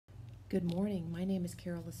Good morning. My name is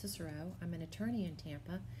LoCicero. I'm an attorney in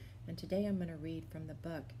Tampa, and today I'm going to read from the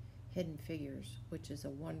book Hidden Figures, which is a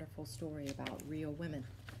wonderful story about real women.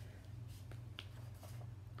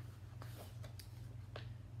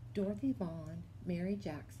 Dorothy Vaughan, Mary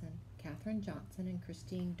Jackson, Katherine Johnson, and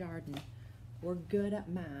Christine Darden were good at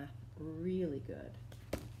math, really good.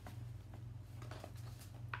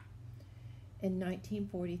 In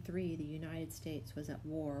 1943, the United States was at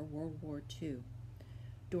war, World War II.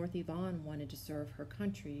 Dorothy Vaughan wanted to serve her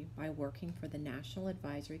country by working for the National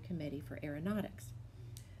Advisory Committee for Aeronautics,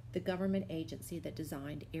 the government agency that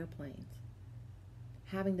designed airplanes.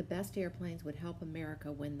 Having the best airplanes would help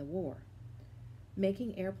America win the war.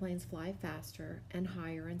 Making airplanes fly faster and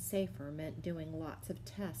higher and safer meant doing lots of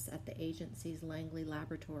tests at the agency's Langley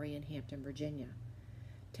Laboratory in Hampton, Virginia.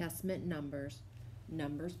 Tests meant numbers,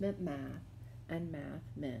 numbers meant math, and math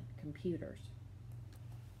meant computers.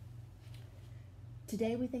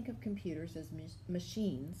 Today we think of computers as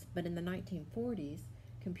machines, but in the 1940s,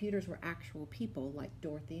 computers were actual people like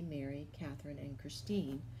Dorothy, Mary, Katherine, and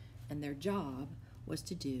Christine, and their job was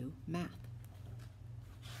to do math.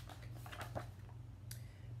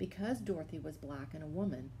 Because Dorothy was black and a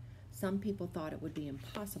woman, some people thought it would be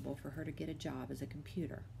impossible for her to get a job as a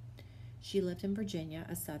computer. She lived in Virginia,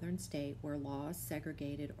 a southern state where laws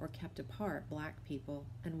segregated or kept apart black people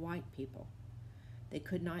and white people. They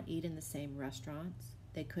could not eat in the same restaurants.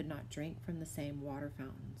 They could not drink from the same water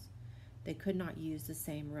fountains. They could not use the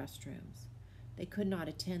same restrooms. They could not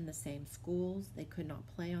attend the same schools. They could not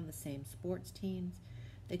play on the same sports teams.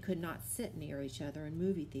 They could not sit near each other in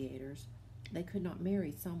movie theaters. They could not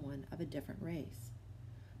marry someone of a different race.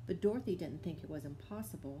 But Dorothy didn't think it was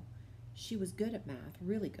impossible. She was good at math,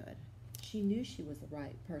 really good. She knew she was the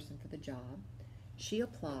right person for the job. She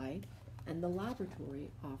applied, and the laboratory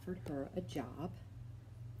offered her a job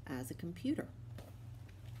as a computer.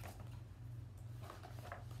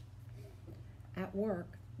 At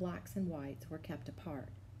work, blacks and whites were kept apart.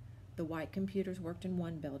 The white computers worked in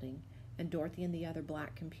one building, and Dorothy and the other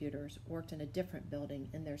black computers worked in a different building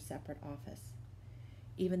in their separate office.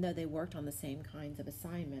 Even though they worked on the same kinds of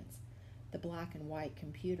assignments, the black and white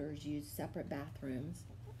computers used separate bathrooms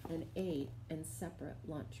and ate in separate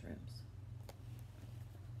lunchrooms.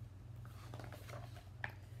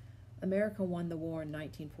 America won the war in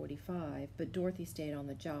 1945, but Dorothy stayed on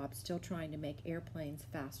the job, still trying to make airplanes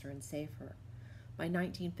faster and safer. By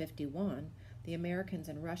 1951, the Americans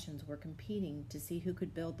and Russians were competing to see who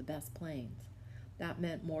could build the best planes. That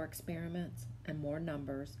meant more experiments and more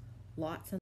numbers, lots and